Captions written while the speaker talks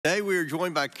Today we are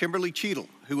joined by Kimberly Cheatle,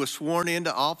 who was sworn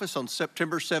into office on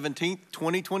September 17,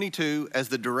 2022 as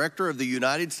the Director of the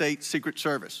United States Secret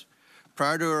Service.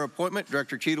 Prior to her appointment,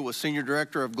 Director Cheatle was Senior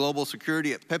Director of Global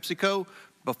Security at PepsiCo.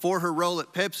 Before her role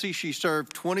at Pepsi, she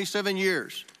served 27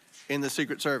 years in the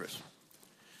Secret Service.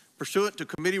 Pursuant to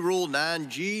Committee Rule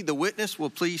 9G, the witness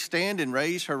will please stand and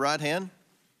raise her right hand.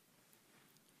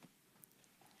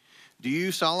 Do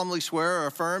you solemnly swear or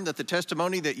affirm that the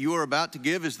testimony that you are about to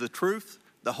give is the truth,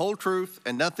 the whole truth,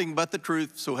 and nothing but the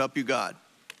truth, so help you God?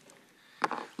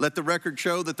 Let the record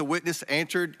show that the witness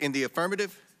answered in the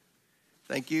affirmative.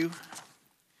 Thank you.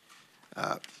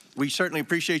 We certainly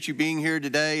appreciate you being here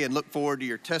today and look forward to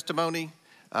your testimony.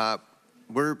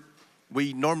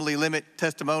 We normally limit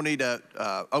testimony to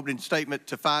opening statement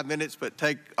to 5 minutes, but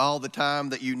take all the time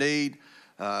that you need.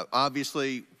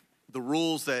 Obviously, the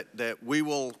rules that we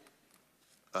will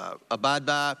abide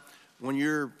by. When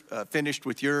you're finished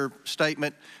with your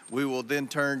statement, we will then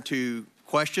turn to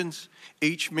questions.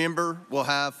 Each member will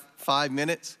have 5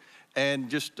 minutes. And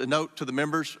just a note to the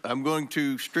members, I'm going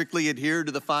to strictly adhere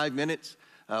to the 5 minutes.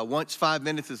 Once 5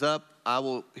 minutes is up, I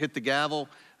will hit the gavel.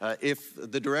 If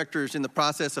the director is in the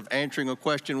process of answering a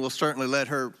question, we'll certainly let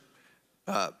her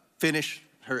finish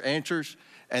her answers,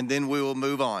 and then we will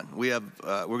move on. We're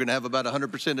going to have about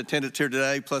 100% attendance here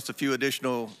today, plus a few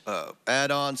additional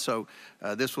add-ons. So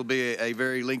this will be a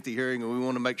very lengthy hearing, and we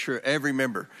want to make sure every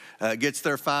member gets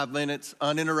their 5 minutes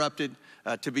uninterrupted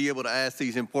to be able to ask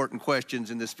these important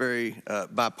questions in this very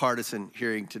bipartisan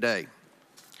hearing today.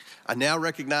 I now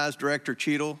recognize Director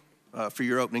Cheatle for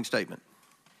your opening statement.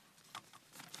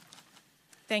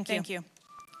 Thank you.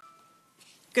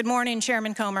 Good morning,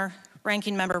 Chairman Comer,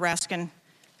 Ranking Member Raskin,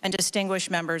 and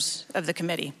distinguished members of the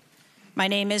committee. My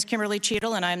name is Kimberly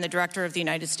Cheatle, and I am the Director of the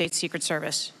United States Secret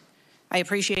Service. I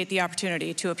appreciate the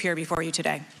opportunity to appear before you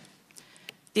today.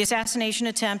 The assassination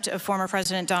attempt of former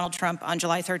President Donald Trump on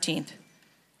July 13th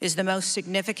is the most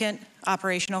significant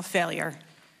operational failure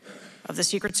of the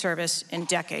Secret Service in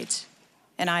decades,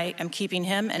 and I am keeping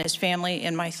him and his family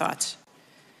in my thoughts.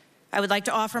 I would like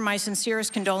to offer my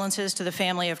sincerest condolences to the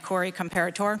family of Corey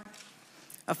Comparator,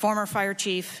 a former fire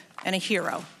chief and a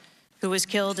hero who was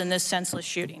killed in this senseless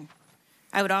shooting.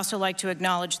 I would also like to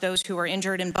acknowledge those who were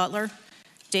injured in Butler,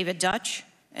 David Dutch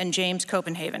and James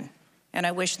Copenhagen, and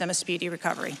I wish them a speedy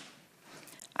recovery.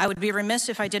 I would be remiss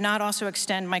if I did not also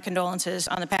extend my condolences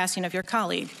on the passing of your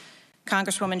colleague,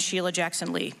 Congresswoman Sheila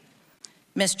Jackson Lee.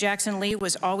 Ms. Jackson Lee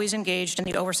was always engaged in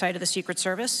the oversight of the Secret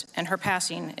Service, and her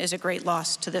passing is a great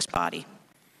loss to this body.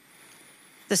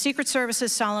 The Secret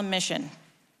Service's solemn mission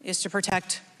is to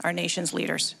protect our nation's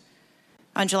leaders.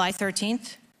 On July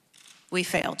 13th, we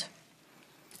failed.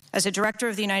 As a Director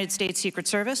of the United States Secret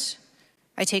Service,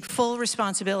 I take full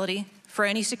responsibility for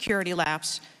any security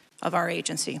lapse of our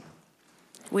agency.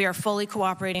 We are fully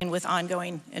cooperating with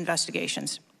ongoing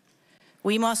investigations.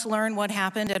 We must learn what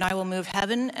happened, and I will move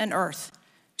heaven and earth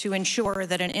to ensure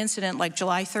that an incident like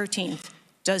July 13th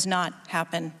does not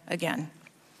happen again.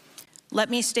 Let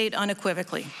me state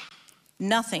unequivocally,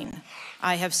 nothing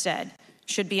I have said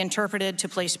should be interpreted to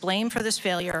place blame for this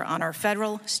failure on our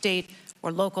federal, state,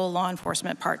 or local law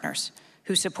enforcement partners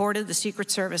who supported the Secret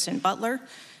Service in Butler.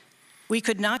 We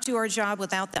could not do our job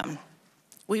without them.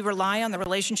 We rely on the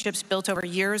relationships built over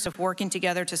years of working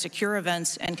together to secure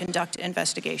events and conduct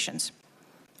investigations.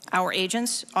 Our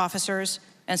agents, officers,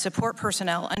 and support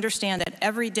personnel understand that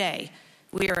every day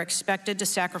we are expected to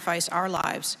sacrifice our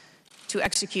lives to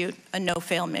execute a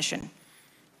no-fail mission.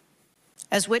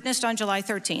 As witnessed on July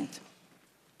 13th,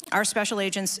 our special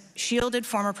agents shielded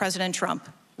former President Trump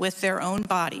with their own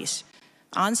bodies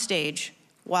on stage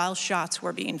while shots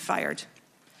were being fired.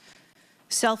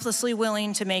 Selflessly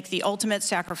willing to make the ultimate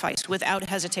sacrifice without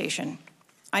hesitation,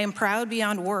 I am proud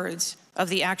beyond words of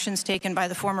the actions taken by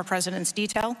the former president's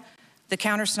detail, the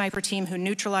counter-sniper team who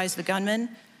neutralized the gunman,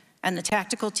 and the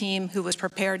tactical team who was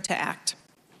prepared to act.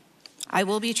 I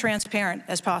will be transparent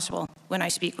as possible when I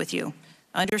speak with you,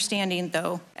 understanding,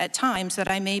 though, at times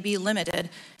that I may be limited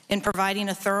in providing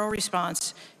a thorough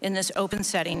response in this open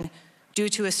setting due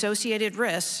to associated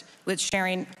risks with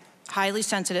sharing highly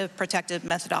sensitive protective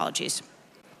methodologies.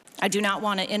 I do not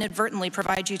want to inadvertently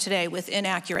provide you today with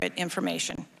inaccurate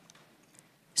information.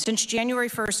 Since January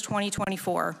 1st,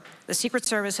 2024, the Secret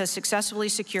Service has successfully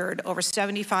secured over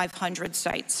 7,500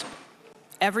 sites.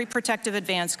 Every protective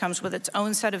advance comes with its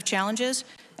own set of challenges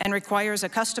and requires a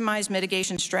customized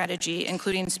mitigation strategy,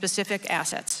 including specific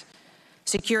assets.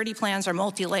 Security plans are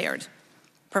multi-layered,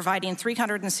 providing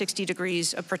 360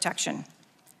 degrees of protection.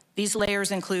 These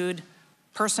layers include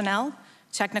personnel,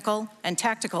 technical, and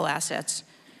tactical assets,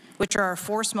 which are a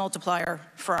force multiplier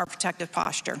for our protective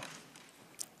posture.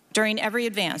 During every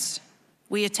advance,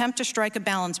 we attempt to strike a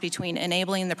balance between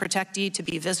enabling the protectee to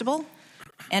be visible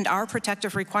and our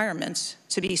protective requirements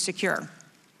to be secure.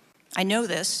 I know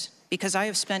this because I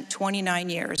have spent 29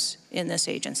 years in this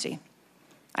agency.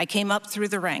 I came up through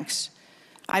the ranks.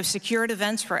 I've secured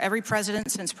events for every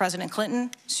president since President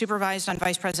Clinton, supervised on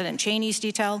Vice President Cheney's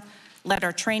detail, led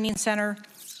our training center,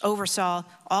 oversaw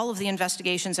all of the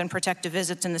investigations and protective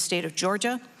visits in the state of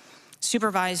Georgia,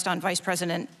 supervised on Vice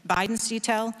President Biden's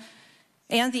detail,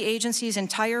 and the agency's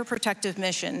entire protective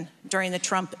mission during the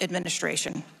Trump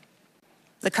administration.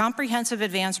 The comprehensive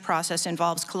advance process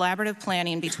involves collaborative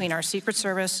planning between our Secret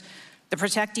Service, the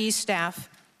protectee's staff,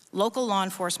 local law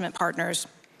enforcement partners,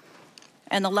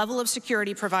 and the level of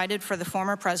security provided for the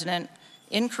former president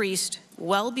increased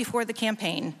well before the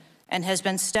campaign and has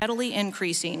been steadily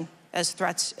increasing as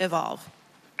threats evolve.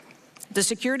 The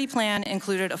security plan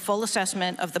included a full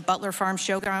assessment of the Butler Farm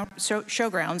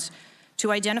showgrounds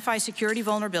to identify security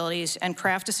vulnerabilities and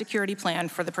craft a security plan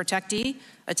for the protectee,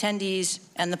 attendees,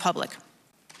 and the public.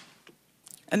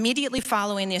 Immediately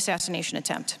following the assassination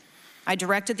attempt, I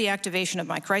directed the activation of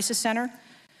my crisis center.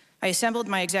 I assembled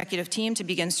my executive team to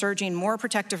begin surging more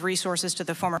protective resources to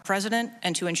the former president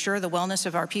and to ensure the wellness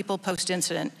of our people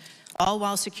post-incident, all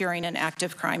while securing an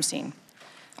active crime scene.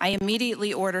 I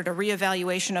immediately ordered a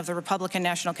reevaluation of the Republican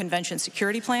National Convention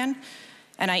security plan,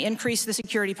 and I increased the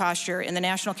security posture in the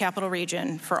National Capital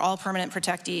Region for all permanent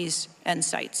protectees and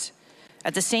sites.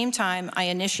 At the same time, I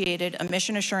initiated a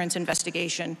mission assurance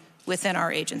investigation within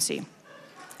our agency.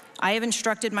 I have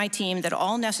instructed my team that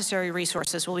all necessary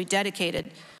resources will be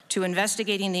dedicated to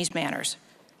investigating these matters.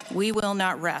 We will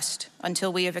not rest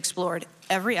until we have explored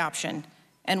every option,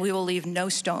 and we will leave no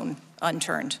stone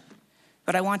unturned.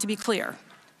 But I want to be clear,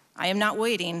 I am not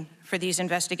waiting for these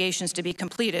investigations to be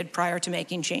completed prior to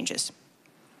making changes.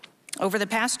 Over the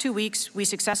past 2 weeks, we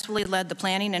successfully led the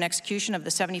planning and execution of the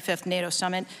 75th NATO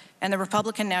Summit and the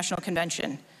Republican National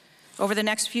Convention. Over the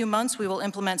next few months, we will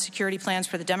implement security plans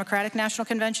for the Democratic National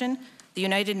Convention, the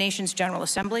United Nations General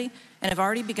Assembly, and have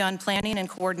already begun planning and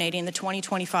coordinating the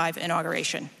 2025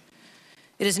 inauguration.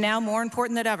 It is now more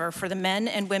important than ever for the men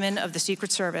and women of the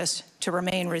Secret Service to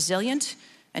remain resilient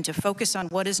and to focus on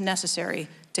what is necessary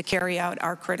to carry out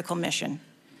our critical mission.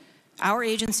 Our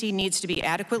agency needs to be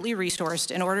adequately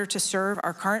resourced in order to serve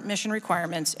our current mission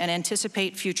requirements and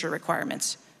anticipate future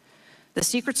requirements. The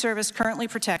Secret Service currently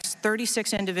protects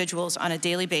 36 individuals on a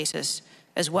daily basis,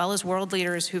 as well as world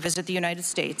leaders who visit the United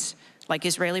States, like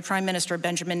Israeli Prime Minister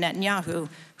Benjamin Netanyahu,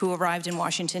 who arrived in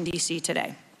Washington, D.C.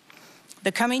 today.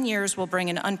 The coming years will bring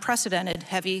an unprecedented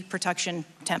heavy protection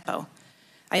tempo.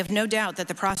 I have no doubt that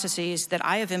the processes that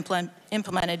I have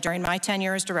implemented during my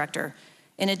tenure as director,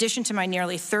 in addition to my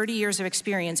nearly 30 years of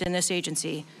experience in this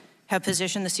agency, have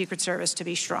positioned the Secret Service to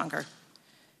be stronger.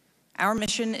 Our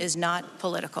mission is not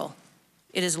political.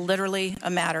 It is literally a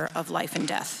matter of life and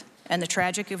death, and the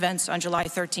tragic events on July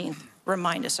 13th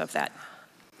remind us of that.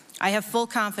 I have full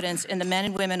confidence in the men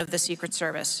and women of the Secret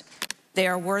Service. They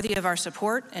are worthy of our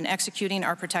support in executing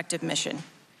our protective mission.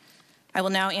 I will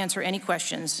now answer any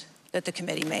questions that the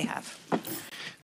committee may have.